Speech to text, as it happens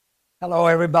Hello,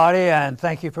 everybody, and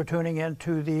thank you for tuning in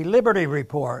to the Liberty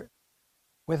Report.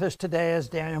 With us today is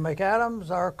Daniel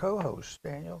McAdams, our co-host.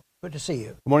 Daniel, good to see you.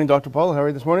 Good morning, Dr. Paul. How are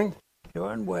you this morning?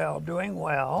 Doing well, doing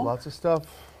well. Lots of stuff.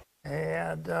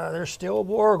 And there's still a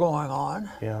war going on.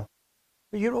 Yeah.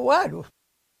 But you know what?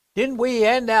 Didn't we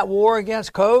end that war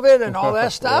against COVID and all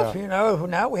that stuff? Yeah. You know,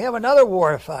 now we have another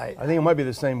war to fight. I think it might be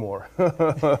the same war.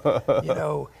 You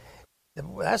know,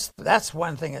 that's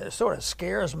one thing that sort of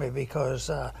scares me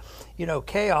because, you know,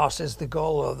 chaos is the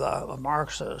goal of the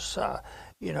Marxists.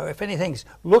 You know, if anything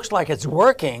looks like it's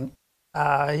working,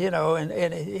 you know,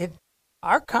 and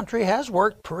our country has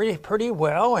worked pretty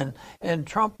well, and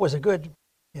Trump was a good,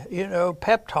 you know,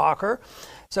 pep talker.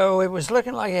 So it was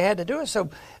looking like they had to do it. So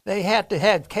they had to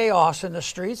have chaos in the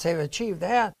streets. They've achieved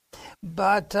that.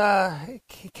 But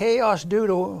chaos due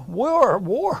to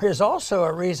war is also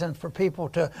a reason for people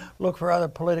to look for other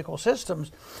political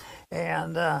systems.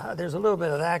 And there's a little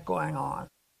bit of that going on.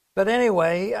 But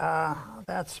anyway,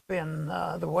 that's been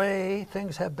the way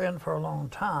things have been for a long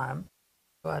time.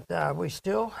 But we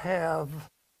still have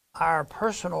our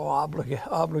personal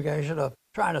obligation of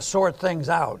trying to sort things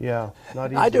out. Yeah,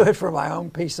 not easy. I do it for my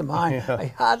own peace of mind. Yeah.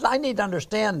 I need to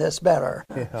understand this better.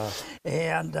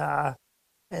 Yeah.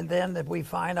 And then that we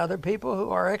find other people who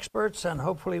are experts, and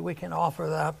hopefully we can offer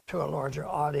that to a larger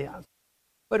audience.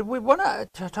 But we want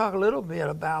to talk a little bit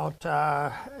about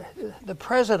the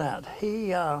president.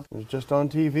 He It was just on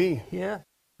TV. yeah.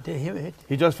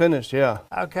 He just finished, yeah.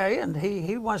 Okay, and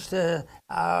he wants to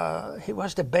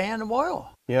ban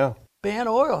oil. Yeah. Ban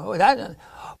oil.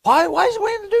 Why is he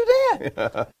wanting to do that?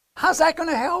 Yeah. How's that going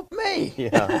to help me?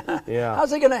 Yeah. Yeah.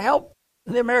 How's it going to help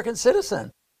the American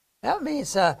citizen? That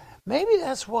means maybe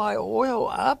that's why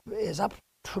oil is up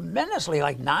tremendously,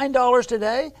 like $9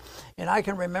 today. And I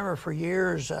can remember for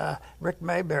years, Rick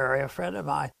Mayberry, a friend of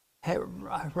mine,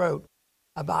 wrote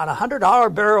about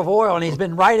 $100 barrel of oil, and he's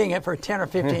been writing it for 10 or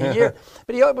 15 years.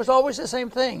 But it was always the same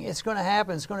thing. It's going to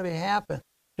happen. It's going to happen.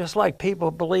 Just like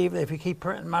people believe that if you keep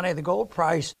printing money, the gold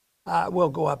price will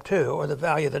go up too, or the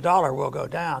value of the dollar will go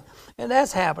down. And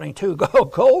that's happening too.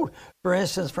 Gold, for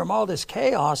instance, from all this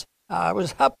chaos,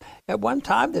 was up at one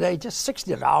time today just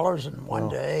 $60 in one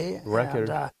day.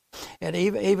 Record. And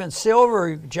even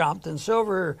silver jumped, and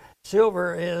silver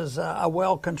is a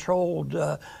well-controlled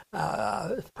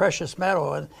precious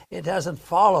metal, and it doesn't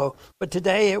follow. But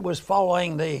today it was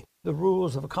following the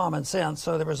rules of common sense,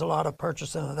 so there was a lot of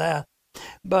purchasing of that.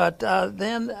 But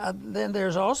then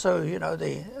there's also, you know,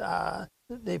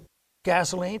 the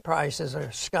gasoline prices are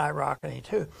skyrocketing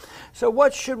too. So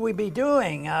what should we be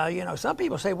doing? You know, some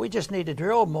people say we just need to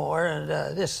drill more, and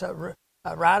this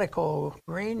radical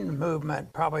green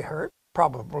movement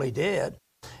probably did.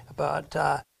 But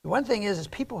the one thing is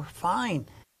people find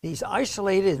these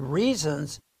isolated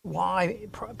reasons why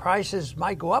prices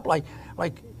might go up. Like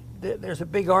there's a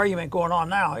big argument going on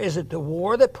now. Is it the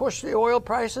war that pushed the oil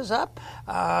prices up?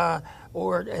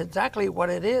 Or exactly what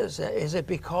it is? Is it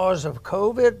because of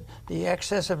COVID, the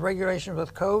excessive regulations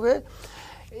with COVID?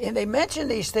 And they mention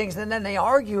these things, and then they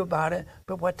argue about it.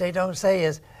 But what they don't say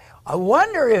is, I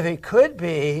wonder if it could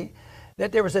be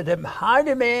that there was a high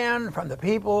demand from the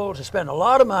people to spend a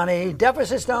lot of money.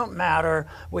 Deficits don't matter.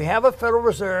 We have a Federal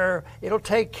Reserve. It'll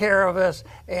take care of us,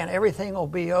 and everything will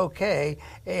be okay.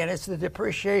 And it's the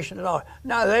depreciation of the dollar.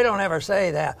 No, they don't ever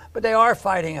say that, but they are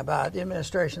fighting about it. The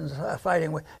administration's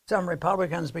fighting with some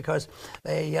Republicans because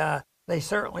they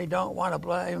certainly don't want to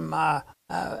blame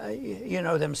you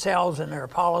know, themselves and their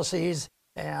policies.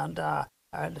 And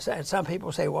some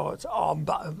people say, well, it's all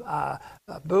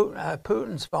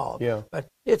Putin's fault. Yeah. But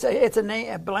it's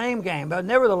a blame game. But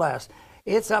nevertheless,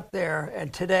 it's up there.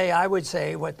 And today, I would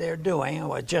say what they're doing and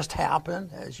what just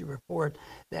happened, as you report,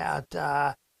 that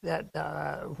Biden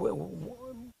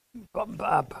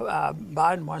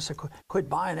wants to quit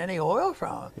buying any oil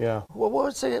from him. Yeah. Well,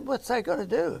 what's that going to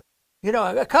do? You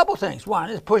know, a couple things. One,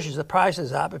 it pushes the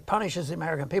prices up. It punishes the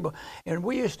American people. And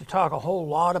we used to talk a whole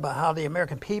lot about how the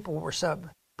American people were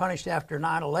punished after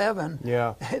 9/11.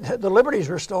 Yeah. The liberties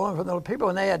were stolen from the people,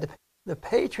 and they had the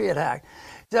Patriot Act.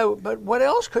 So, but what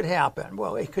else could happen?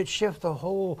 Well, it could shift the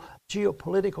whole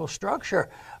geopolitical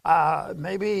structure.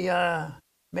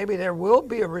 Maybe there will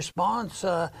be a response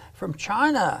from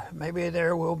China. Maybe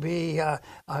there will be a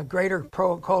greater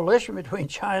coalition between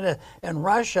China and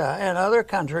Russia and other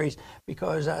countries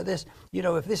because this, you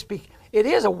know, it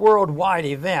is a worldwide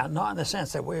event, not in the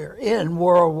sense that we're in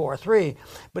World War III,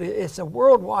 but it's a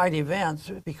worldwide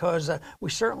event because we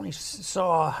certainly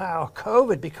saw how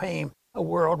COVID became a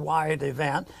worldwide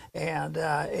event, and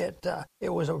it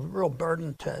was a real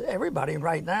burden to everybody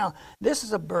right now. This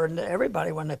is a burden to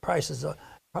everybody when the prices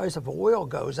price of oil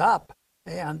goes up.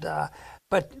 And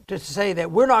but to say that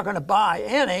we're not going to buy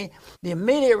any, the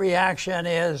immediate reaction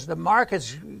is the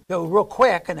markets go real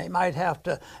quick and they might have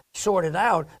to sort it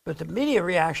out. But the immediate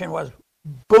reaction was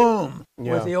boom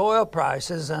with the oil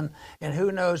prices, and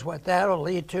who knows what that'll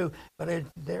lead to. But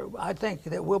I think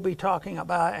that we'll be talking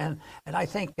about, and I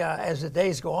think as the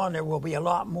days go on, there will be a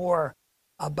lot more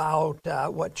about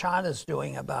what China's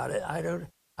doing about it.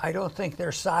 I don't think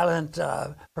they're silent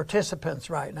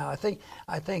participants right now.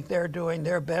 I think they're doing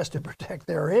their best to protect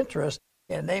their interests,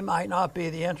 and they might not be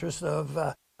the interests of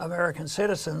American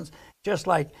citizens, just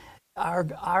like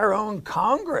our own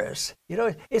Congress.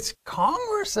 It's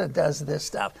Congress that does this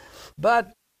stuff.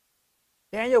 But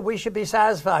Daniel, we should be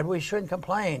satisfied. We shouldn't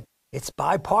complain. It's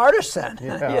bipartisan.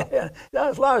 Yeah.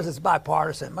 As long as it's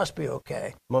bipartisan, it must be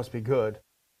okay. Must be good.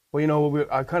 Well,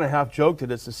 I kind of half joked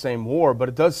that it's the same war, but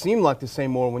it does seem like the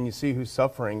same war when you see who's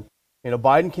suffering.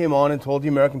 Biden came on and told the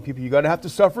American people, you got to have to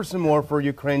suffer some more for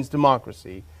Ukraine's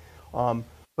democracy.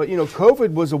 But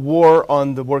COVID was a war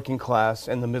on the working class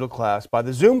and the middle class by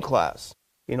the Zoom class.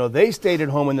 They stayed at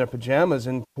home in their pajamas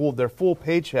and pulled their full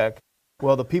paycheck.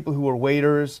 Well, the people who were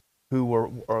waiters, who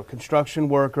were construction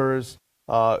workers,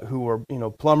 who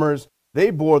were plumbers,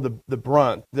 they bore the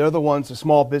brunt. They're the ones, the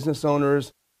small business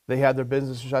owners. They had their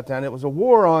businesses shut down. It was a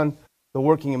war on the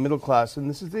working and middle class, and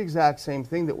this is the exact same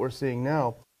thing that we're seeing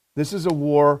now. This is a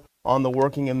war on the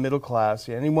working and middle class.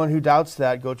 Anyone who doubts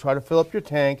that, go try to fill up your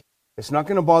tank. It's not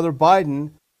going to bother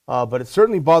Biden, but it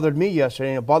certainly bothered me yesterday,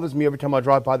 and it bothers me every time I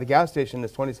drive by the gas station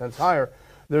that's 20 cents higher.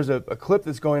 There's a clip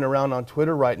that's going around on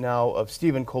Twitter right now of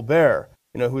Stephen Colbert,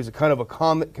 who's a kind of a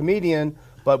comedian,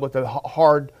 but with a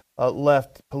hard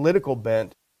left political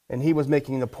bent, and he was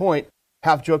making the point,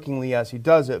 half jokingly as he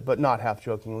does it, but not half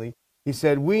jokingly. He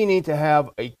said, we need to have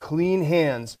a clean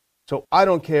hands, so I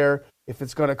don't care if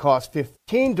it's going to cost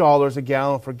 $15 a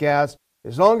gallon for gas,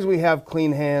 as long as we have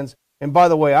clean hands. And by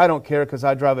the way, I don't care because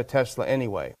I drive a Tesla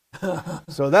anyway.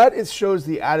 So that shows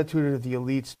the attitude of the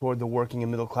elites toward the working and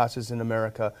middle classes in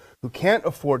America who can't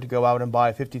afford to go out and buy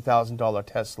a $50,000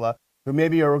 Tesla, who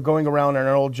maybe are going around in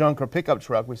an old junk or pickup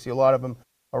truck. We see a lot of them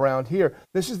around here.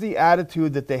 This is the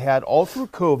attitude that they had all through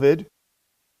COVID.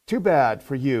 Too bad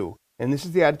for you. And this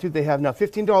is the attitude they have now.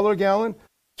 $15 a gallon?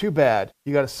 Too bad.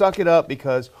 You got to suck it up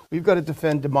because we've got to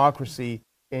defend democracy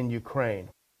in Ukraine.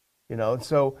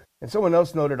 And someone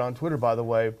else noted on Twitter, by the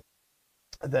way,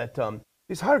 that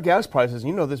these higher gas prices,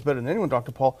 you know this better than anyone,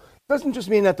 Dr. Paul, doesn't just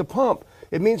mean at the pump.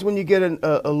 It means when you get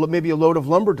maybe a load of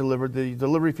lumber delivered, the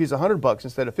delivery fee is $100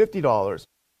 instead of $50.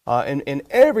 And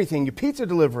everything, your pizza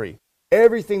delivery,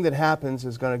 everything that happens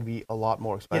is going to be a lot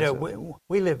more expensive.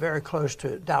 We live very close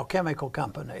to Dow Chemical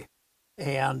Company,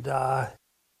 and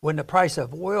when the price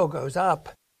of oil goes up,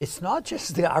 it's not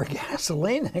just our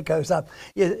gasoline that goes up.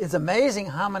 It's amazing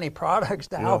how many products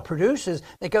Dow produces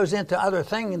that goes into other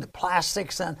things, into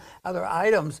plastics and other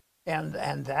items, and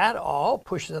that all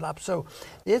pushes it up. So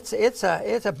it's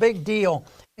a big deal.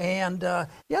 And the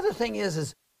other thing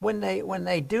is when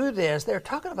they do this, they're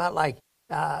talking about like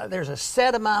there's a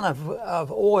set amount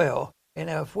of oil, and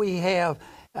if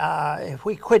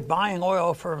we quit buying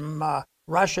oil from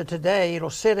Russia today,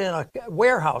 it'll sit in a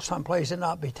warehouse someplace and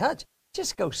not be touched.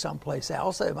 Just go someplace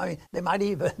else. They might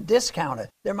even discount it.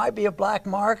 There might be a black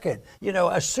market,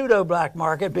 a pseudo black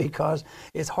market, because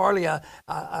it's hardly a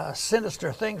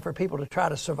sinister thing for people to try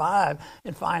to survive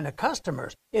and find the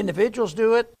customers. Individuals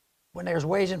do it when there's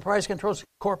wage and price controls.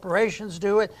 Corporations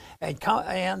do it, and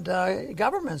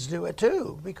governments do it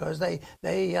too, because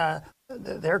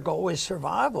their goal is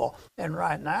survival. And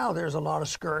right now, there's a lot of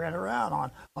scurrying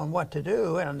around on what to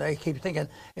do, and they keep thinking,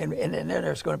 and then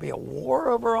there's going to be a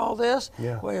war over all this.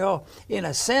 Yeah. Well, in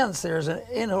a sense, there's an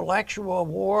intellectual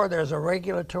war. There's a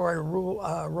regulatory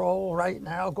role right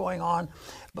now going on,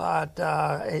 but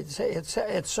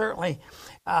it's certainly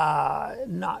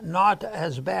not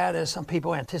as bad as some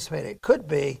people anticipate it could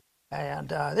be. And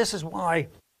this is why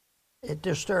it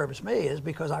disturbs me, is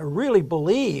because I really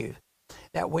believe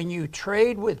that when you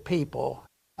trade with people,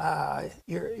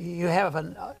 you have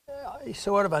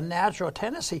sort of a natural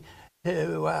tendency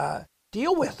to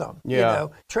deal with them. Yeah.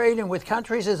 Trading with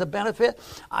countries is a benefit.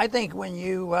 I think when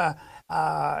you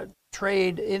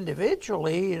trade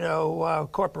individually,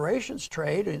 corporations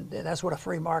trade, and that's what a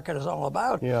free market is all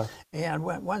about. Yeah. And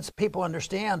once people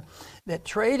understand that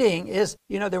trading is,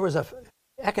 there was a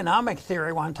economic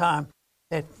theory one time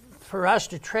that for us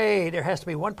to trade, there has to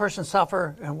be one person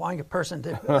suffer and one person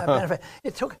to benefit.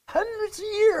 It took hundreds of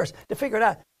years to figure it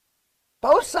out.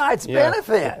 Both sides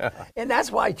benefit. Yeah. And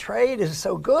that's why trade is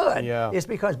so good. Yeah. It's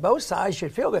because both sides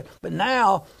should feel good. But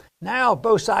now now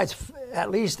both sides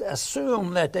at least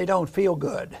assume that they don't feel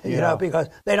good, because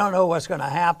they don't know what's going to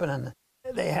happen, and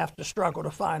they have to struggle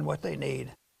to find what they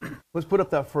need. Let's put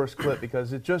up that first clip,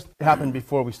 because it just happened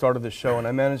before we started the show, and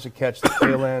I managed to catch the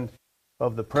tail end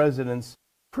of the president's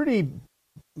pretty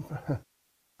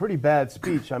bad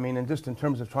speech. I mean, and just in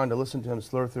terms of trying to listen to him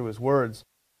slur through his words.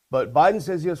 But Biden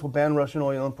says U.S. will ban Russian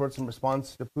oil imports in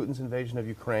response to Putin's invasion of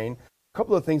Ukraine. A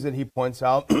couple of things that he points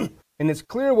out, and it's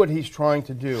clear what he's trying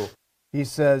to do. He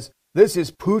says, this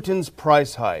is Putin's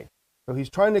price hike. So he's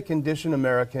trying to condition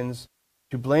Americans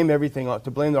to blame everything,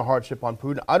 to blame their hardship on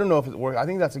Putin. I don't know if it works. I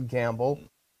think that's a gamble.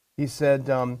 He said,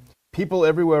 people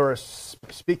everywhere are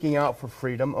speaking out for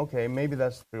freedom. Okay, maybe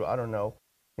that's true. I don't know.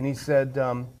 And he said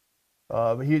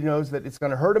he knows that it's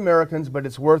going to hurt Americans, but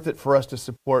it's worth it for us to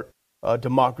support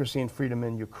democracy and freedom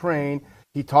in Ukraine.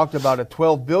 He talked about a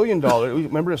 $12 billion,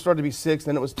 remember it started to be 6,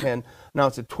 then it was 10. Now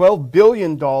it's a $12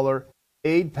 billion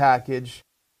aid package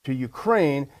to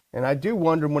Ukraine. And I do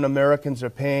wonder, when Americans are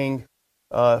paying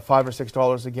 $5 or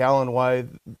 $6 a gallon, why,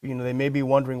 they may be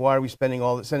wondering, why are we sending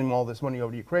all this money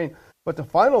over to Ukraine? But the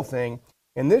final thing,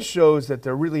 and this shows that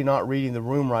they're really not reading the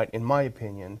room right, in my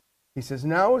opinion. He says,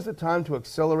 now is the time to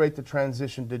accelerate the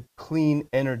transition to clean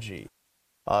energy.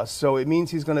 So it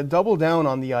means he's going to double down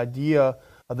on the idea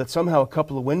that somehow a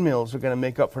couple of windmills are going to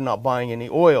make up for not buying any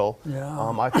oil.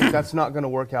 Yeah. I think that's not going to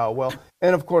work out well.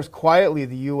 And of course, quietly,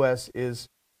 the U.S. is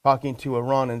talking to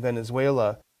Iran and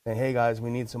Venezuela, saying, hey guys, we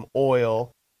need some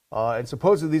oil. And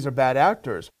supposedly these are bad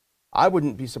actors. I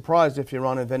wouldn't be surprised if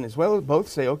Iran and Venezuela both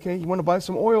say, okay, you want to buy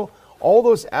some oil? All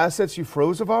those assets you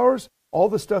froze of ours, all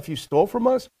the stuff you stole from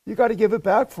us, you got to give it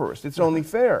back first. It's only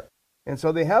fair. And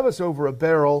so they have us over a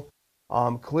barrel.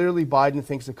 Clearly, Biden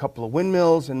thinks a couple of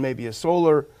windmills and maybe a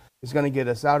solar is going to get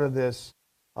us out of this.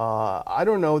 I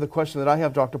don't know. The question that I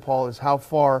have, Dr. Paul, is how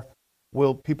far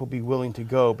will people be willing to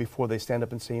go before they stand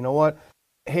up and say, you know what?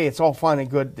 Hey, it's all fine and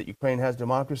good that Ukraine has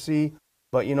democracy,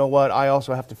 but you know what? I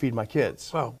also have to feed my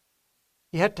kids. Well,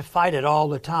 you had to fight it all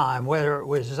the time, whether it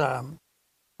was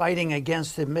fighting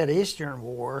against the Mideastern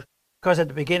war, because at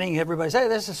the beginning everybody said, hey,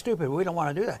 this is stupid, we don't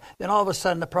want to do that. Then all of a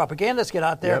sudden the propagandists get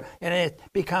out there, and it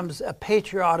becomes a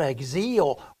patriotic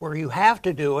zeal where you have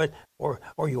to do it or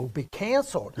you'll be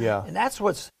canceled. Yeah. And that's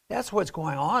what's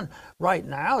going on right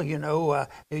now.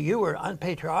 You were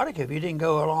unpatriotic if you didn't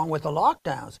go along with the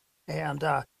lockdowns. And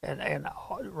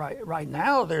right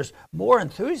now there's more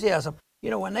enthusiasm.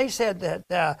 When they said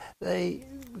that they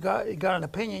got an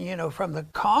opinion, from the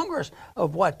Congress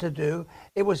of what to do,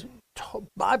 it was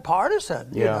bipartisan.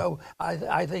 Yeah.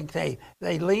 I think they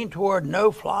lean toward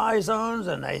no-fly zones,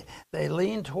 and they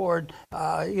lean toward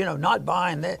not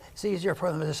buying that. It's easier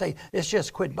for them to say, let's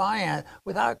just quit buying it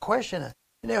without questioning.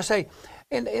 And they'll say,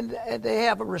 and they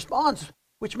have a response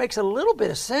which makes a little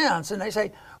bit of sense, and they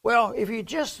say, well, if you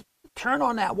just turn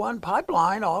on that one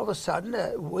pipeline, all of a sudden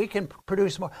we can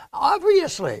produce more.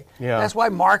 Obviously, that's why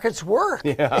markets work.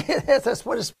 Yeah. That's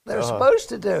what they're supposed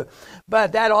to do.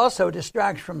 But that also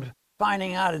distracts from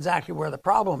finding out exactly where the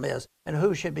problem is and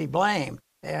who should be blamed.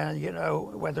 And,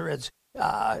 whether it's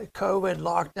COVID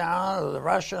lockdown or the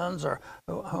Russians or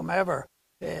whomever.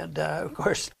 And, of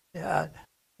course,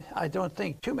 I don't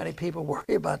think too many people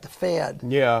worry about the Fed.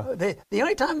 Yeah. The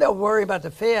only time they'll worry about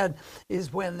the Fed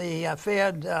is when the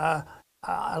Fed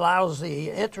allows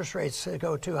the interest rates to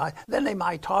go too high. Then they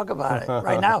might talk about it.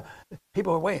 Right now,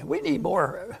 people are waiting. We need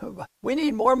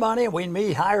more money, and we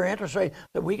need higher interest rates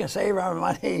so we can save our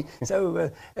money.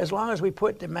 So as long as we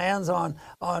put demands on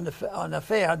the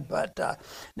Fed, but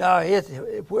no,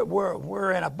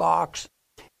 we're in a box.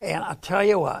 And I'll tell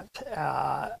you what.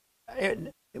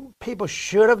 People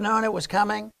should have known it was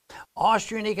coming.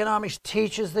 Austrian economics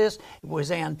teaches this. It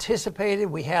was anticipated.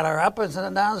 We had our ups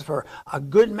and downs for a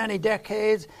good many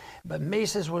decades. But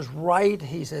Mises was right.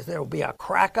 He says there will be a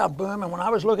crack-up boom. And when I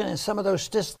was looking at some of those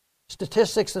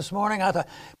statistics this morning, I thought,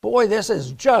 boy, this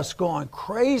is just going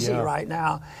crazy right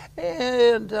now.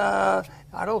 And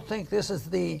I don't think this is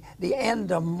the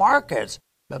end of markets.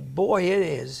 But boy, it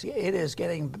is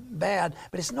getting bad.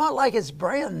 But it's not like it's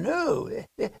brand new.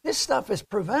 This stuff is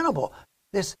preventable.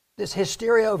 This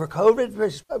hysteria over COVID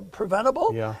is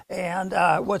preventable. Yeah. And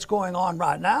what's going on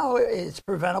right now is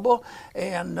preventable.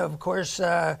 And of course,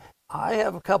 I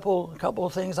have a couple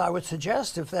of things I would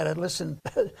suggest if that had listened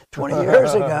 20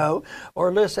 years ago,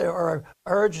 or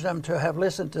urged them to have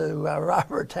listened to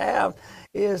Robert Taft.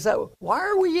 Is that why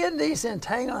are we in these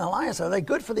entangling alliances? Are they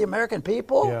good for the American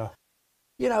people? Yeah.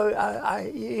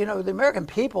 the American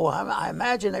people, I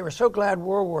imagine they were so glad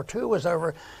World War II was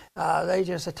over. They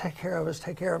just said, take care of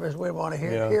us. We want to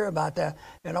hear about that.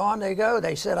 And on they go.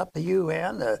 They set up the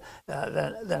UN,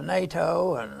 the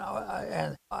NATO,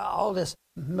 and all this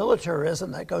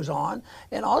militarism that goes on.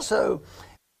 And also,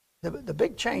 the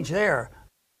big change there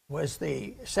was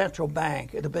the central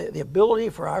bank, the ability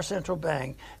for our central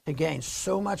bank to gain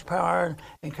so much power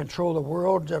and control the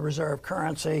world reserve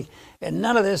currency. And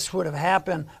none of this would have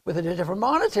happened with a different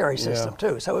monetary system,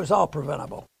 too. So it was all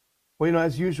preventable. Well,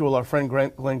 as usual, our friend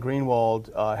Glenn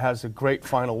Greenwald has a great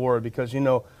final word because,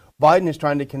 Biden is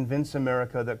trying to convince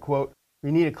America that, quote,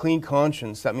 we need a clean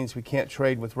conscience. That means we can't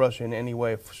trade with Russia in any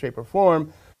way, shape, or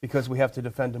form because we have to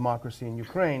defend democracy in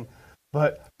Ukraine.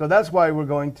 So that's why we're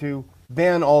going to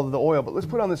ban all of the oil. But let's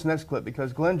put on this next clip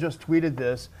because Glenn just tweeted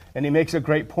this and he makes a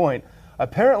great point.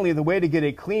 Apparently, the way to get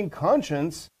a clean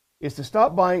conscience is to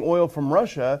stop buying oil from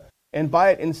Russia and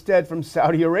buy it instead from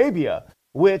Saudi Arabia,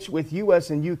 which, with U.S.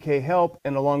 and U.K. help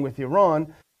and along with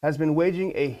Iran, has been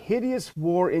waging a hideous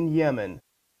war in Yemen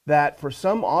that, for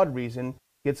some odd reason,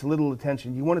 gets little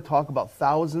attention. You want to talk about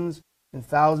thousands and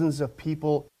thousands of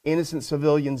people, innocent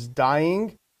civilians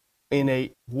dying in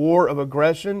a war of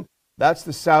aggression? That's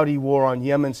the Saudi war on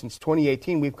Yemen since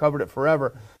 2018. We've covered it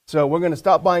forever. So we're going to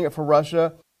stop buying it for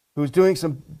Russia, who's doing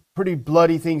some pretty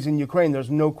bloody things in Ukraine.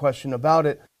 There's no question about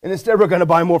it. And instead, we're going to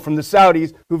buy more from the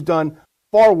Saudis, who've done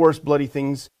far worse bloody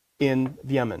things in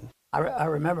Yemen. I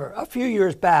remember a few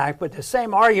years back, but the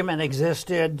same argument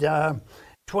existed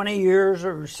 20 years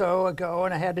or so ago,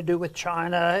 and it had to do with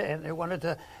China, and they wanted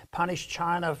to punish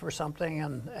China for something,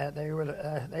 and they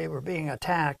were being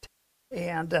attacked.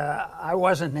 And I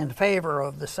wasn't in favor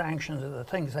of the sanctions or the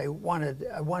things they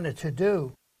wanted to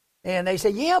do. And they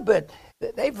said, yeah, but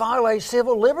they violate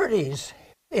civil liberties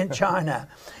in China.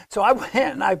 So I went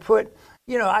and I put,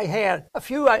 I had a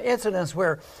few incidents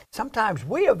where sometimes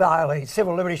we violate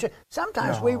civil liberties.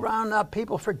 Sometimes we round up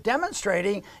people for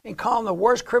demonstrating and call them the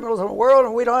worst criminals in the world,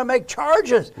 and we don't make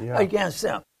charges against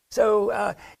them.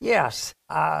 So, yes,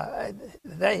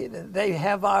 they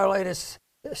have violated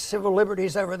civil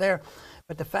liberties over there,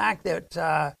 but the fact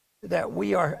that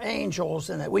we are angels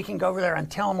and that we can go over there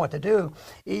and tell them what to do,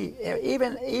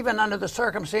 even under the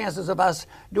circumstances of us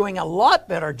doing a lot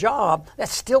better job, that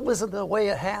still isn't the way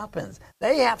it happens.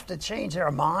 They have to change their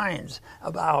minds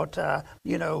about the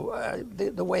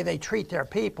way they treat their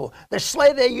people.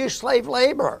 They use slave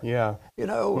labor. Yeah.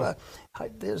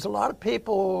 There's a lot of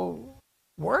people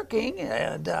working,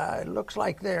 and it looks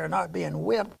like they're not being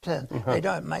whipped, and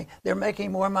they're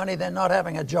making more money than not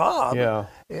having a job. Yeah.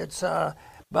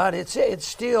 But it's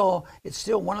still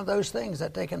one of those things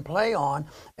that they can play on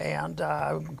and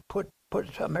put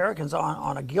Americans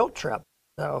on a guilt trip.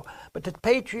 So, but the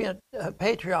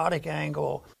patriotic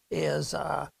angle is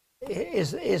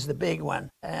the big one,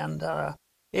 and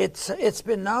it's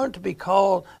been known to be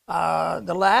called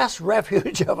the last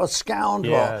refuge of a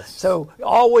scoundrel. Yes. So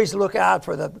always look out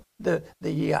for the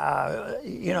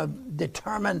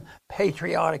determined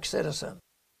patriotic citizen.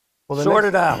 Sort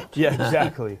it out. Yeah,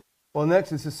 exactly. Well,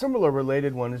 next is a similar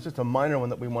related one. It's just a minor one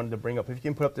that we wanted to bring up. If you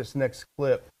can put up this next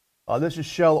clip. This is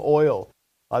Shell Oil.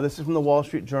 This is from the Wall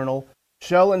Street Journal.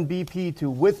 Shell and BP to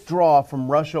withdraw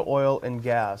from Russia oil and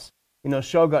gas.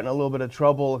 Shell got in a little bit of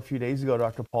trouble a few days ago,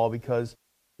 Dr. Paul, because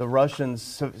the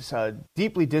Russians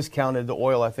deeply discounted the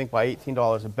oil, I think, by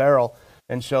 $18 a barrel.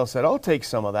 And Shell said, I'll take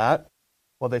some of that.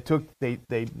 Well, they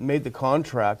made the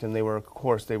contract, and they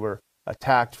were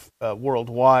attacked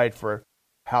worldwide for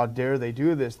how dare they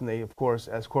do this? And they, of course,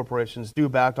 as corporations do,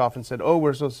 backed off and said, oh,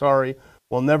 we're so sorry.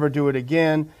 We'll never do it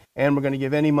again. And we're going to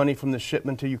give any money from the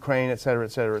shipment to Ukraine, et cetera,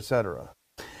 et cetera, et cetera.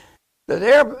 So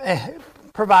they're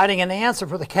providing an answer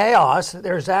for the chaos.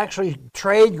 There's actually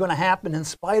trade going to happen in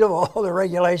spite of all the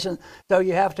regulations, so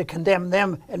you have to condemn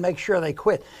them and make sure they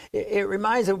quit. It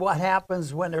reminds me of what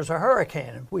happens when there's a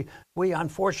hurricane. We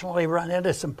unfortunately run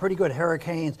into some pretty good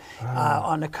hurricanes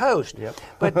on the coast. Yep.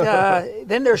 But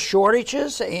then there's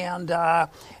shortages, and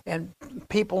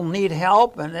people need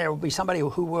help, and there will be somebody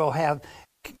who will have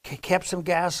kept some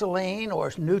gasoline,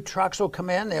 or new trucks will come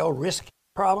in. They'll risk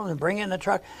problems and bring in the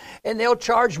truck, and they'll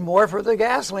charge more for the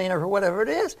gasoline or for whatever it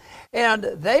is, and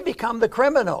they become the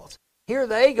criminals. Here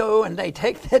they go and they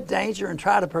take that danger and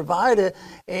try to provide it,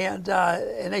 and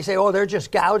they say, oh, they're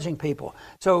just gouging people.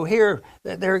 So here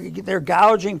they're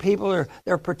gouging people,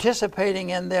 they're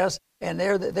participating in this, and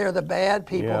they're the bad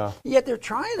people. Yeah. Yet they're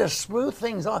trying to smooth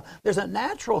things off. There's a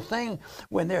natural thing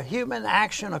when their human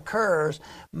action occurs.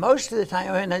 Most of the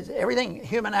time, and everything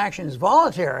human action is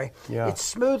voluntary. Yeah. It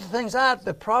smooths things out.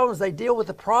 The problems, they deal with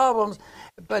the problems,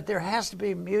 but there has to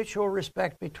be mutual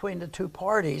respect between the two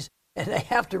parties. And they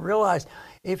have to realize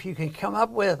if you can come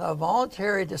up with a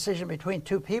voluntary decision between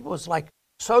two people, it's like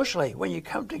socially, when you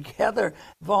come together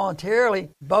voluntarily,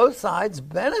 both sides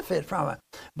benefit from it.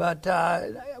 But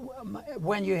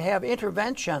when you have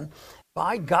intervention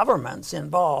by governments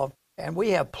involved, and we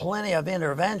have plenty of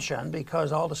intervention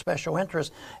because all the special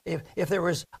interests, if there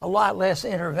was a lot less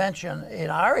intervention in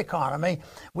our economy,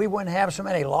 we wouldn't have so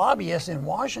many lobbyists in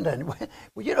Washington.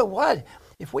 Well, you know what?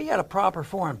 If we had a proper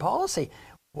foreign policy,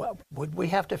 well, would we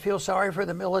have to feel sorry for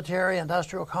the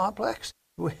military-industrial complex?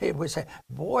 We would say,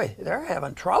 boy, they're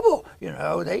having trouble. You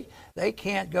know, they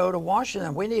can't go to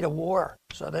Washington. We need a war.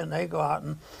 So then they go out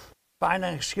and find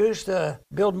an excuse to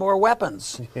build more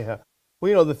weapons. Yeah. Well,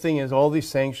 you know, the thing is, all these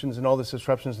sanctions and all these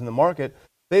disruptions in the market,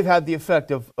 they've had the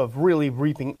effect of really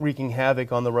wreaking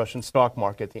havoc on the Russian stock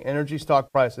market. The energy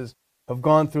stock prices have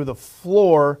gone through the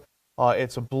floor.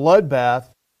 It's a bloodbath.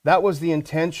 That was the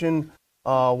intention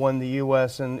when the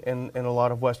U.S. and a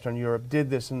lot of Western Europe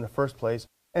did this in the first place.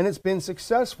 And it's been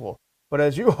successful. But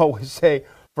as you always say,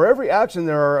 for every action,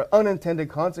 there are unintended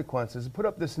consequences. Put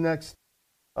up this next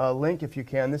link if you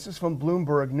can. This is from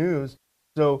Bloomberg News.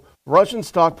 So Russian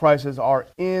stock prices are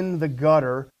in the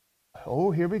gutter.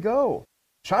 Oh, here we go.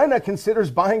 China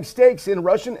considers buying stakes in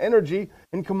Russian energy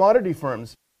and commodity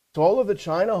firms. So all of the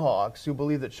China hawks who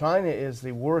believe that China is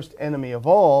the worst enemy of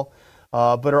all,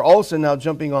 but are also now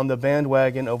jumping on the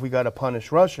bandwagon of we got to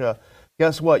punish Russia.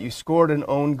 Guess what? You scored an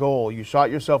own goal. You shot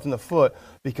yourself in the foot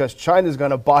because China's going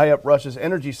to buy up Russia's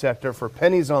energy sector for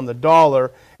pennies on the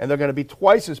dollar, and they're going to be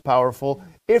twice as powerful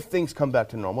if things come back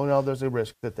to normal. Now, there's a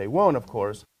risk that they won't, of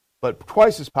course, but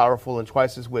twice as powerful and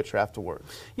twice as rich afterwards.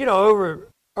 You know,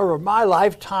 over my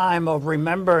lifetime of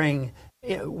remembering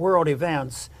world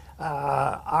events,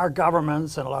 our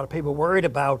governments and a lot of people worried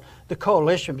about the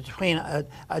coalition between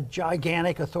a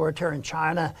gigantic authoritarian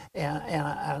China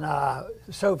and a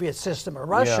Soviet system of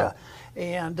Russia.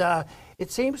 Yeah. And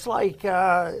it seems like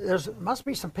there must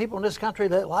be some people in this country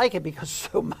that like it because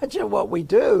so much of what we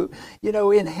do, you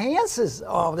know, enhances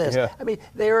all this. Yeah. I mean,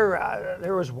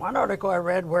 there was one article I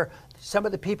read where some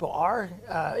of the people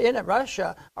in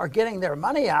Russia are getting their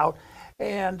money out,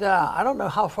 and I don't know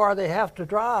how far they have to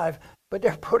drive, but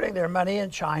they're putting their money in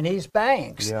Chinese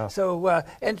banks. Yeah. So,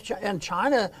 and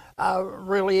China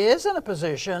really is in a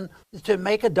position to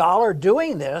make a dollar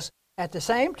doing this, at the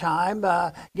same time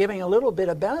giving a little bit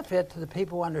of benefit to the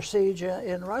people under siege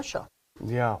in Russia.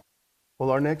 Yeah. Well,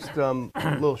 our next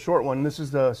little short one, this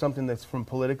is something that's from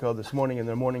Politico this morning in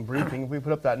their morning briefing. If we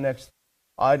put up that next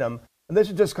item, and this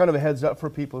is just kind of a heads up for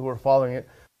people who are following it.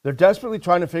 They're desperately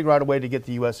trying to figure out a way to get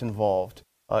the U.S. involved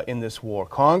in this war.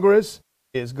 Congress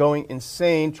is going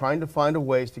insane trying to find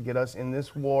ways to get us in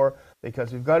this war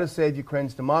because we've got to save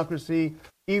Ukraine's democracy,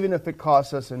 even if it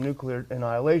costs us a nuclear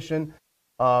annihilation.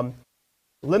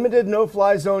 Limited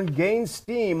no-fly zone gains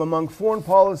steam among foreign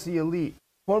policy elite.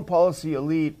 Foreign policy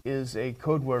elite is a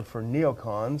code word for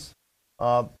neocons.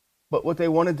 But what they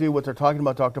want to do, what they're talking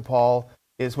about, Dr. Paul,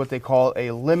 is what they call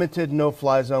a limited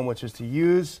no-fly zone, which is to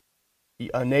use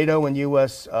NATO and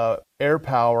U.S. Air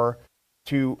power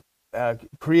to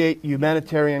create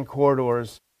humanitarian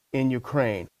corridors in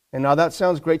Ukraine. And now that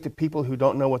sounds great to people who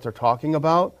don't know what they're talking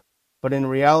about, but in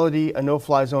reality, a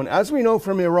no-fly zone, as we know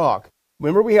from Iraq,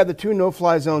 remember we had the 2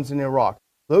 no-fly zones in Iraq.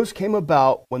 Those came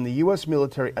about when the U.S.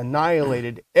 military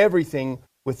annihilated everything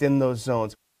within those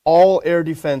zones. All air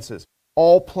defenses,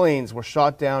 all planes were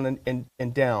shot down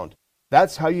and downed.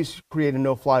 That's how you create a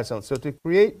no-fly zone. So to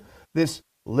create this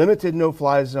limited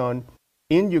no-fly zone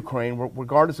in Ukraine,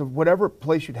 regardless of whatever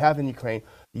place you'd have in Ukraine,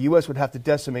 the U.S. would have to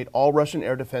decimate all Russian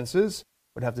air defenses,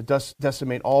 would have to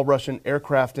decimate all Russian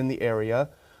aircraft in the area,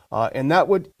 and that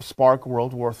would spark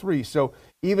World War III. So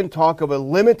even talk of a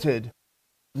limited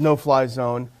no-fly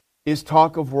zone is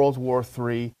talk of World War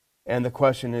III, and the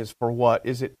question is for what?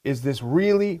 Is this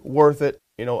really worth it,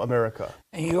 America?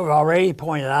 And you've already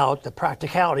pointed out the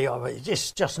practicality of it.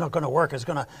 It's just not going to work.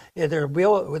 There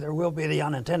will be the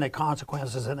unintended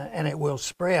consequences, and it will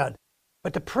spread.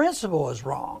 But the principle is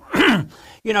wrong.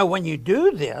 When you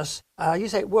do this, you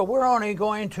say, well, we're only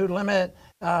going to limit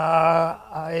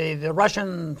the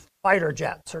Russian fighter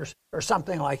jets or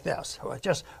something like this, or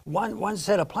just one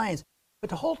set of planes. But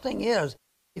the whole thing is,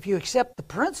 if you accept the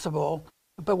principle,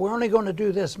 but we're only going to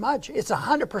do this much. It's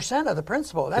 100% of the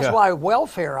principle. That's Yeah. why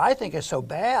welfare, I think, is so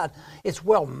bad. It's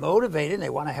well motivated. They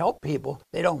want to help people.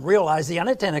 They don't realize the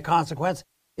unintended consequence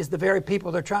is the very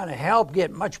people they're trying to help get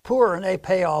much poorer, and they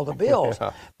pay all the bills.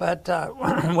 Yeah. But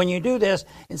when you do this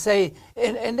and say,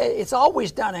 and it's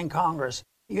always done in Congress,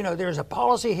 you know, there's a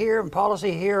policy here and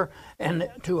policy here, and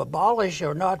to abolish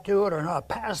or not do it or not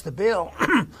pass the bill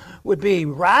would be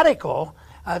radical.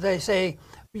 They say,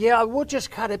 yeah, we'll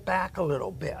just cut it back a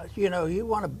little bit. You know, you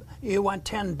want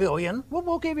 $10 billion, well,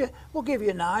 we'll give you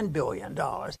 $9 billion.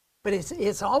 But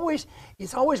it's always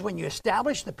when you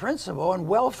establish the principle, and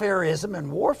welfareism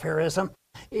and warfareism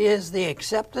is the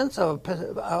acceptance of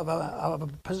a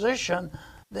position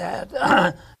that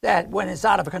that when it's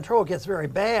out of control gets very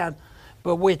bad,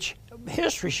 but which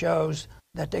history shows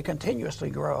that they continuously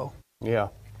grow. Yeah.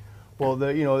 Well,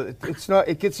 it's not.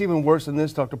 It gets even worse than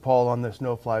this, Dr. Paul, on this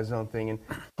no-fly zone thing. And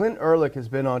Clint Ehrlich has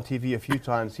been on TV a few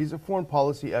times. He's a foreign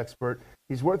policy expert.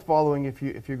 He's worth following if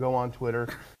you go on Twitter.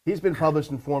 He's been published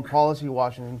in Foreign Policy,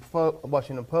 Washington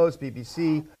Post,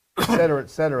 BBC, et cetera, et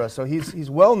cetera. So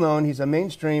he's well known. He's a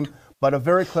mainstream, but a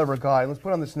very clever guy. Let's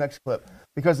put on this next clip,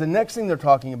 because the next thing they're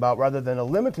talking about, rather than a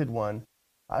limited one,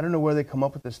 I don't know where they come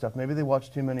up with this stuff. Maybe they watch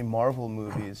too many Marvel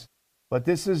movies. But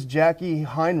this is Jackie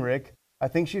Heinrich. I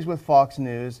think she's with Fox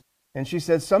News. And she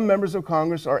says some members of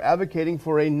Congress are advocating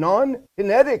for a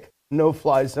non-kinetic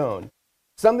no-fly zone.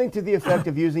 Something to the effect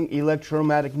of using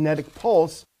electromagnetic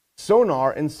pulse,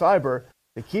 sonar, and cyber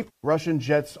to keep Russian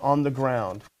jets on the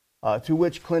ground. To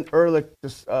which Clint Ehrlich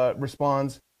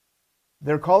responds,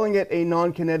 they're calling it a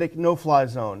non-kinetic no-fly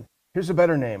zone. Here's a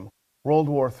better name, World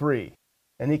War III.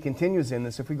 And he continues in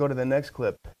this, if we go to the next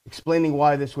clip, explaining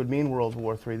why this would mean World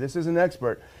War III. This is an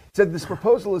expert. He said this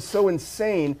proposal is so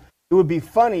insane, it would be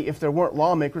funny if there weren't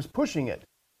lawmakers pushing it.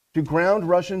 To ground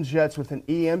Russian jets with an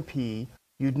EMP,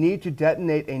 you'd need to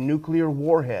detonate a nuclear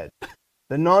warhead.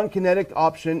 The non-kinetic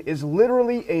option is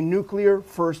literally a nuclear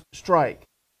first strike.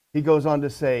 He goes on to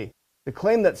say, the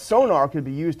claim that sonar could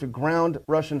be used to ground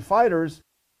Russian fighters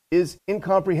is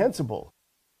incomprehensible.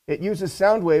 It uses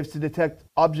sound waves to detect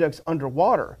objects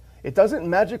underwater. It doesn't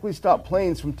magically stop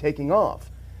planes from taking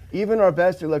off. Even our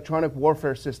best electronic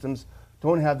warfare systems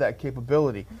don't have that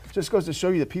capability. It just goes to show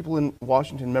you that people in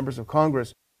Washington, members of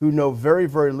Congress, who know very,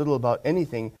 very little about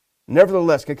anything,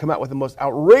 nevertheless can come out with the most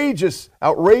outrageous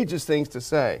things to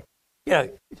say. You know,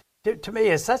 to me,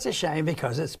 it's such a shame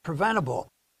because it's preventable.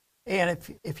 And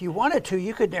if you wanted to,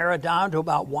 you could narrow it down to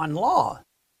about one law.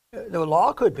 The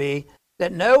law could be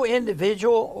that no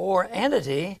individual or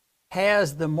entity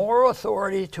has the moral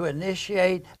authority to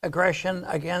initiate aggression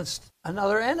against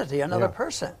another entity, another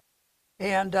person.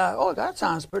 And that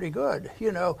sounds pretty good,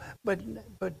 you know. But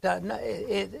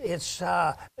it's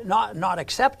not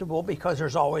acceptable because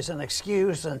there's always an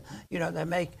excuse, and you know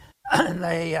they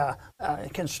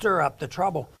can stir up the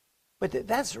trouble. But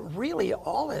that's really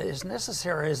all that is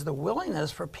necessary, is the willingness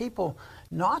for people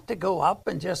not to go up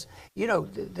and just, you know,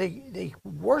 the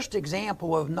worst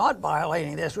example of not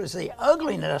violating this was the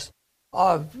ugliness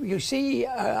of, you see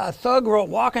a thug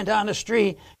walking down the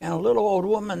street and a little old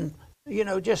woman, you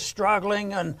know, just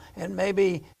struggling and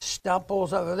maybe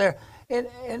stumbles over there.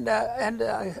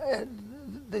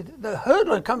 The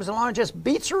hoodlum comes along and just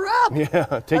beats her up.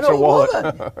 Yeah, takes her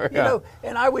wallet. You know,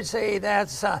 and I would say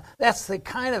that's the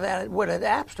kind of what it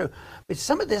adapts to. But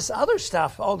some of this other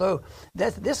stuff, although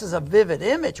this is a vivid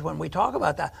image when we talk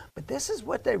about that, but this is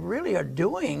what they really are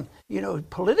doing, you know,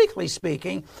 politically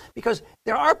speaking, because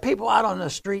there are people out on the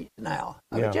street now.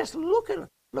 I mean, just look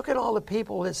at all the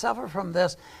people that suffer from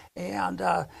this, and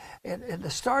the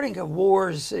starting of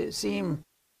wars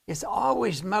it's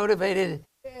always motivated.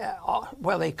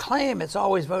 Well, they claim it's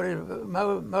always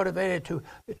motivated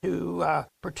to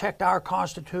protect our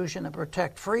Constitution and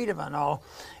protect freedom and all.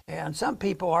 And some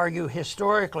people argue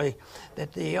historically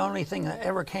that the only thing that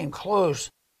ever came close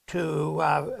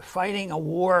to fighting a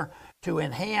war to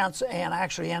enhance and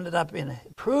actually ended up in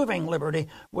improving liberty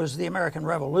was the American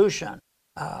Revolution.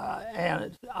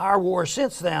 And our war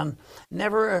since then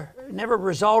never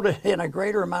resulted in a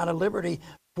greater amount of liberty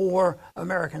for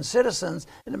American citizens.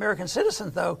 And American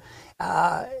citizens, though,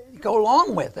 go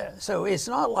along with it. So it's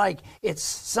not like it's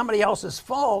somebody else's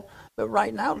fault. But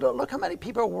right now, look how many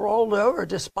people rolled over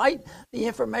despite the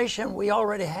information we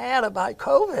already had about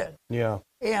COVID. Yeah.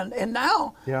 And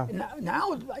now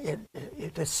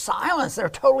the silence. They're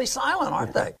totally silent,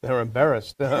 aren't they? They're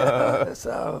embarrassed.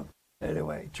 So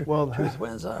anyway, truth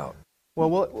wins out. Well,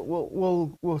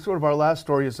 we'll sort of, our last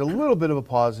story is a little bit of a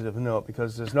positive note,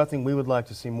 because there's nothing we would like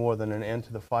to see more than an end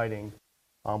to the fighting.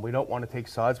 We don't want to take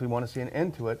sides. We want to see an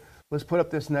end to it. Let's put up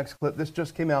this next clip. This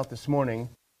just came out this morning.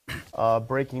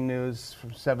 Breaking news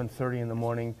from 7:30 in the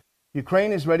morning.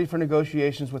 Ukraine is ready for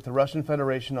negotiations with the Russian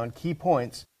Federation on key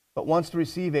points, but wants to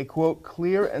receive a, quote,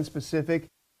 clear and specific,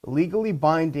 legally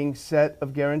binding set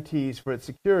of guarantees for its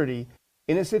security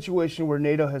in a situation where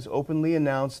NATO has openly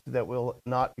announced that will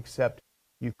not accept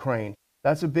Ukraine.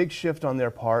 That's a big shift on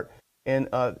their part. And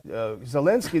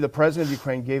Zelensky, the president of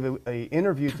Ukraine, gave an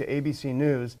interview to ABC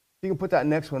News. You can put that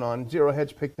next one on. Zero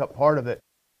Hedge picked up part of it,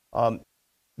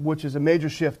 which is a major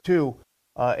shift too.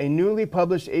 A newly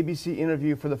published ABC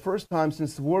interview for the first time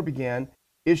since the war began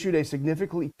issued a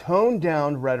significantly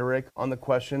toned-down rhetoric on the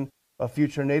question of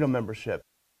future NATO membership.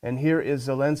 And here is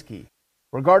Zelensky.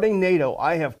 Regarding NATO,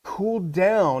 I have cooled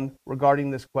down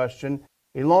regarding this question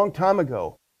a long time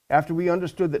ago, after we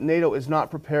understood that NATO is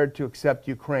not prepared to accept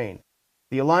Ukraine.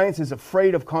 The alliance is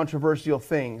afraid of controversial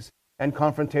things and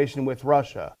confrontation with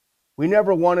Russia. We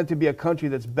never wanted to be a country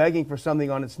that's begging for something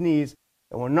on its knees,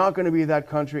 and we're not going to be that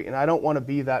country, and I don't want to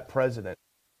be that president.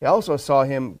 I also saw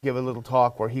him give a little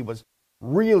talk where he was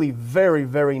really very,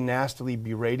 very nastily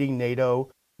berating NATO.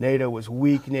 NATO was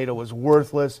weak, NATO was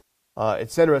worthless,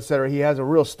 et cetera, et cetera. He has a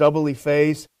real stubbly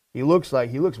face. He looks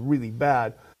really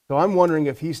bad. So I'm wondering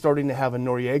if he's starting to have a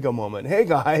Noriega moment. Hey,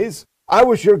 guys, I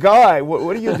was your guy.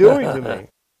 What are you doing to me?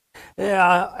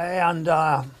 Yeah,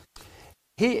 and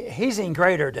he's in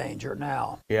greater danger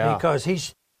now. Yeah. Because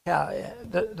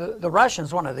the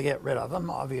Russians wanted to get rid of him,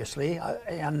 obviously,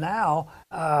 and now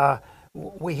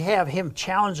we have him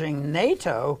challenging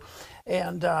NATO,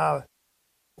 and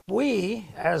we,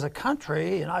 as a country,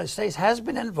 the United States, has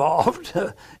been involved,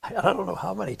 I don't know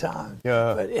how many times,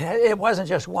 but it wasn't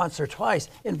just once or twice,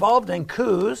 involved in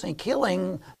coups and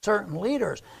killing certain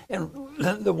leaders. And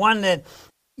the one that,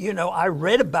 I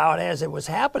read about as it was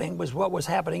happening was what was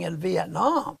happening in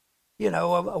Vietnam.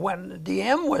 When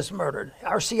Diem was murdered,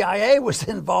 our CIA was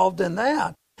involved in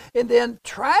that. And then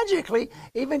tragically,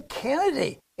 even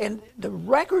Kennedy, and the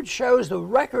record shows,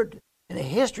 in the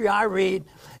history I read,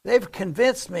 they've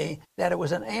convinced me that it was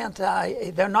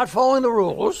they're not following the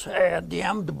rules.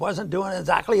 Diem wasn't doing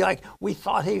exactly like we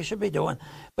thought he should be doing.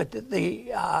 But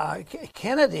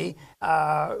Kennedy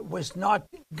was not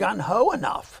gun-ho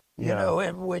enough,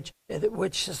 which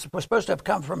was supposed to have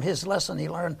come from his lesson he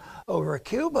learned over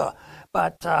Cuba.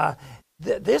 But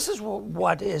this is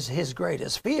what is his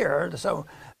greatest fear. So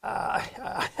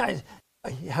I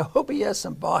hope he has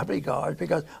some bodyguards,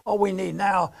 because all we need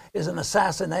now is an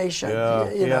assassination,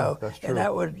 that's true. And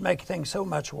that would make things so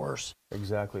much worse.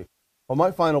 Exactly. Well,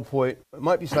 my final point, it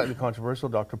might be slightly controversial,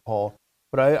 Dr. Paul,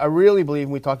 but I really believe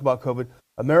when we talk about COVID,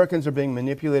 Americans are being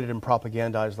manipulated and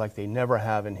propagandized like they never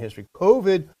have in history.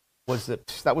 COVID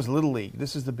that was Little League.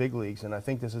 This is the big leagues, and I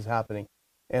think this is happening.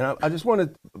 And I just want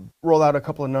to roll out a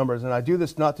couple of numbers, and I do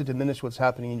this not to diminish what's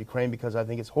happening in Ukraine, because I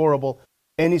think it's horrible.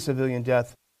 Any civilian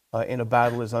death in a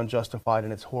battle is unjustified,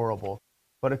 and it's horrible.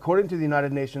 But according to the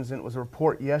United Nations, and it was a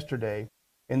report yesterday,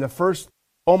 in the first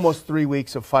almost 3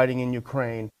 weeks of fighting in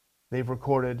Ukraine, they've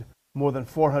recorded more than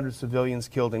 400 civilians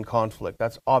killed in conflict.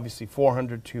 That's obviously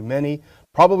 400 too many.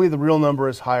 Probably the real number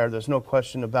is higher. There's no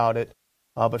question about it.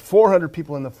 But 400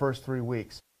 people in the first 3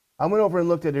 weeks. I went over and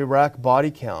looked at Iraq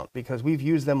body count, because we've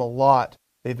used them a lot.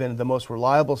 They've been the most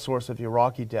reliable source of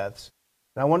Iraqi deaths.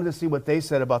 And I wanted to see what they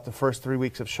said about the first 3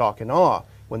 weeks of shock and awe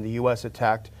when the U.S.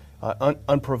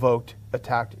 unprovoked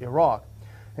attacked Iraq.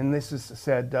 And this is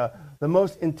said, the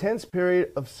most intense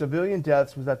period of civilian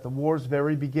deaths was at the war's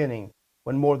very beginning,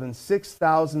 when more than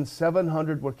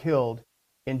 6,700 were killed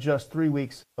in just 3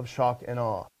 weeks of shock and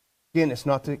awe. Again, it's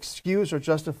not to excuse or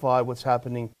justify what's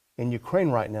happening in Ukraine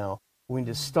right now. We need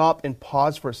to stop and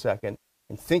pause for a second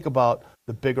and think about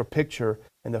the bigger picture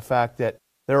and the fact that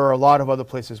there are a lot of other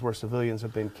places where civilians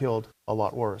have been killed a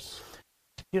lot worse.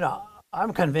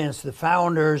 I'm convinced the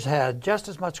founders had just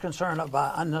as much concern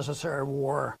about unnecessary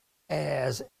war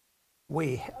as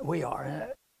we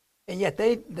are. And yet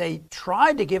they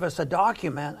tried to give us a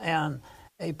document and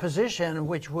a position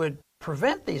which would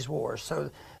prevent these wars. So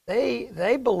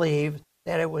they believed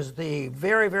that it was the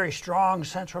very, very strong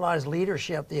centralized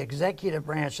leadership, the executive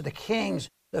branch, the kings,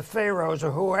 the pharaohs,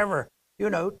 or whoever,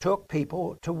 took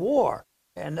people to war.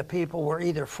 And the people were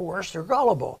either forced or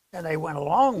gullible, and they went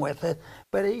along with it.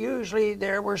 But usually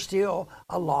there were still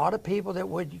a lot of people that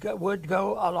would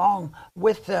go along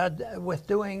with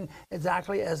doing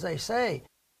exactly as they say.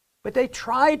 But they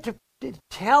tried to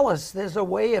tell us there's a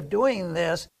way of doing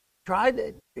this.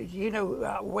 When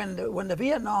the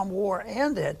Vietnam War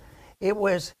ended,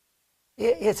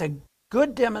 it's a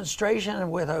good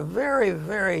demonstration with a very,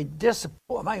 very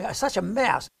such a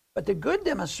mess. But the good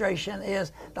demonstration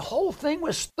is the whole thing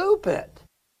was stupid.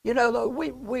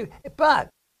 But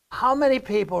how many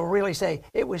people really say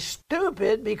it was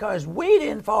stupid because we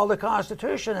didn't follow the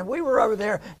Constitution and we were over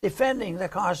there defending the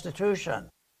Constitution?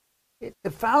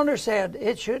 The founder said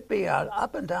it should be an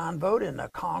up and down vote in the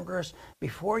Congress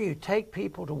before you take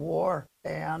people to war,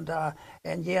 and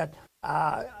yet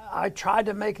I tried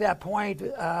to make that point,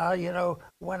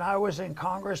 when I was in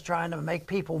Congress, trying to make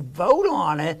people vote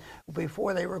on it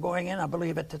before they were going in. I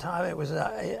believe at the time it was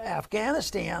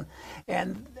Afghanistan,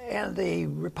 and the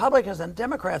Republicans and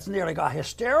Democrats nearly got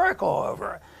hysterical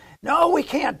over it. No, we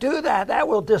can't do that. That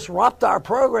will disrupt our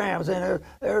programs, and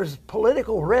there's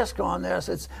political risk on this.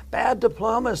 It's bad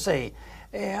diplomacy.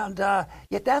 And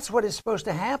yet that's what is supposed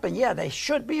to happen. Yeah, they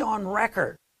should be on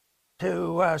record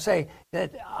to say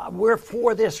that we're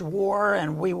for this war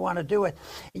and we want to do it.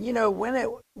 And, when it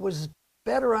was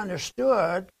better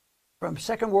understood from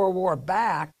Second World War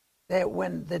back, that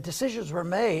when the decisions were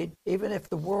made, even if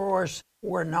the wars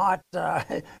were not,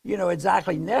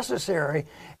 exactly necessary,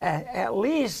 at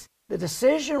least the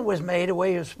decision was made the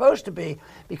way it was supposed to be,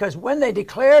 because when they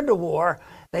declared the war,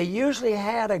 they usually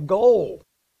had a goal.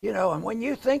 And when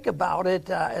you think about it,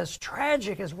 as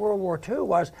tragic as World War II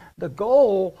was, the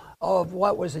goal of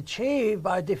what was achieved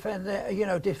by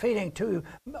defeating two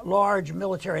large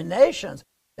military nations,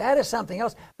 that is something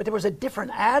else. But there was a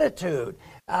different attitude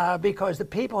because the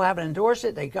people haven't endorsed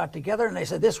it. They got together and they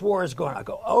said, this war is going to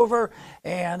go over.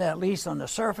 And at least on the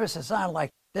surface, it sounded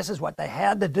like this is what they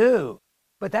had to do.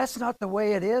 But that's not the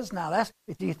way it is now.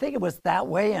 Do you think it was that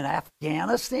way in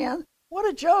Afghanistan? What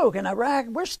a joke. In Iraq,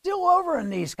 we're still over in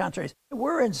these countries.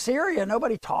 We're in Syria.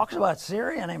 Nobody talks about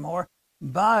Syria anymore.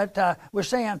 But we're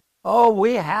saying,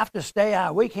 we have to stay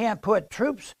out. We can't put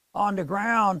troops on the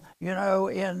ground,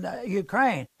 in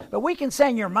Ukraine. But we can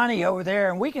send your money over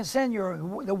there, and we can send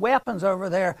the weapons over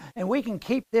there, and we can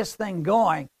keep this thing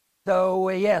going. So,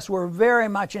 yes, we're very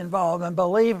much involved. And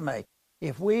believe me,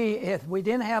 if we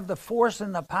didn't have the force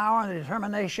and the power and the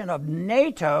determination of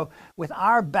NATO with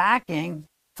our backing,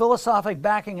 philosophic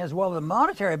backing as well as the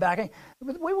monetary backing,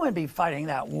 we wouldn't be fighting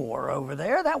that war over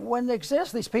there. That wouldn't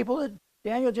exist. These people that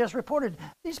Daniel just reported,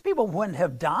 these people wouldn't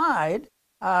have died.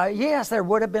 Yes, there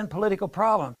would have been political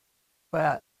problems,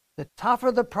 but the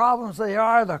tougher the problems they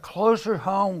are, the closer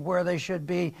home where they should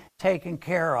be taken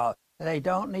care of. They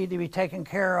don't need to be taken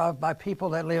care of by people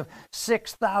that live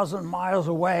 6,000 miles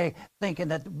away thinking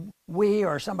that we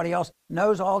or somebody else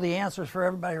knows all the answers for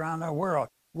everybody around the world.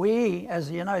 We, as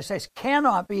the United States,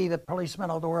 cannot be the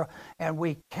policemen of the world, and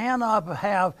we cannot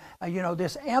have,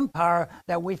 this empire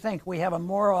that we think we have a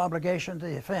moral obligation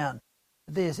to defend.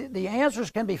 The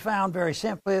answers can be found very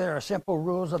simply. There are simple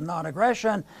rules of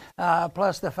non-aggression,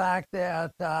 plus the fact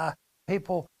that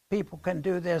people can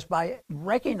do this by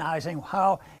recognizing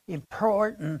how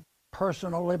important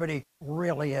personal liberty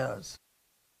really is.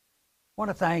 I want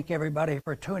to thank everybody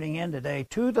for tuning in today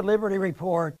to the Liberty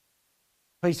Report.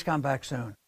 Please come back soon.